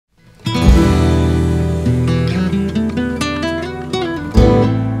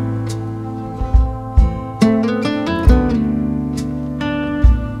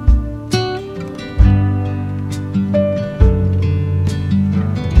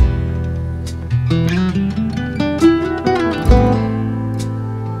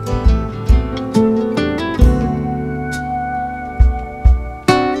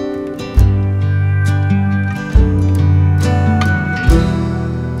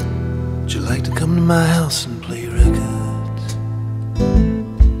my house and play records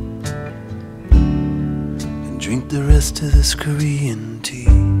and drink the rest of this Korean tea.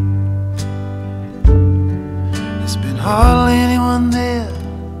 There's been hardly anyone there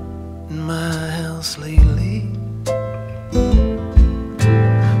in my house lately.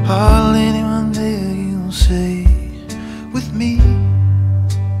 Hardly anyone there, you'll say, with me.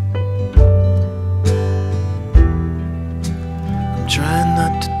 I'm trying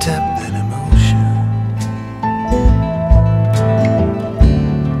not to tap that emotion,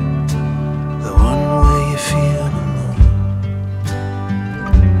 the one where you feel no more.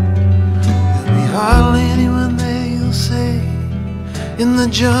 There'll be hardly anyone there, you'll say, in the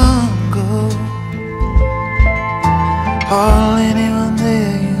jungle. Hardly anyone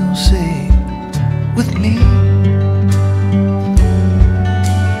there, you'll say, with me.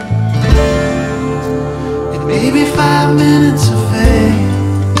 It may be 5 minutes of fame,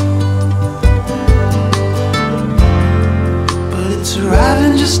 but it's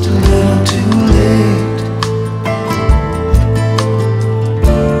arriving just a little too late.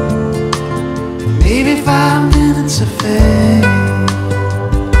 It may be 5 minutes of fame,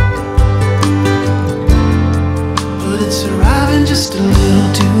 it's arriving just a little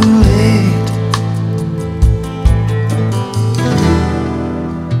too late.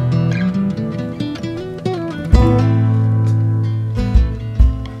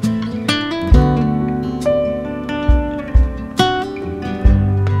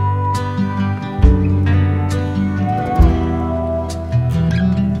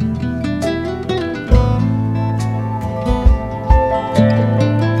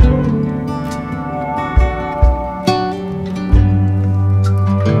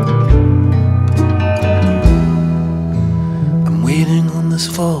 Waiting on this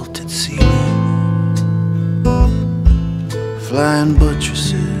vaulted ceiling, flying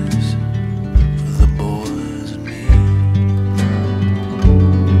buttresses for the boys and me.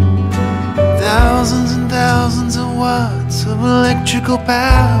 Thousands and thousands of watts of electrical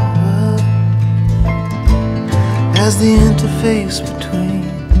power as the interface between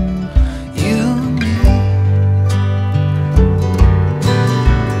you and me.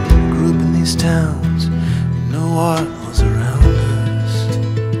 Grew up in these towns, no art was around.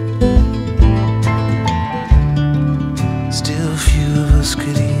 Still few of us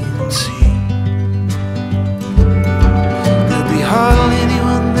could even see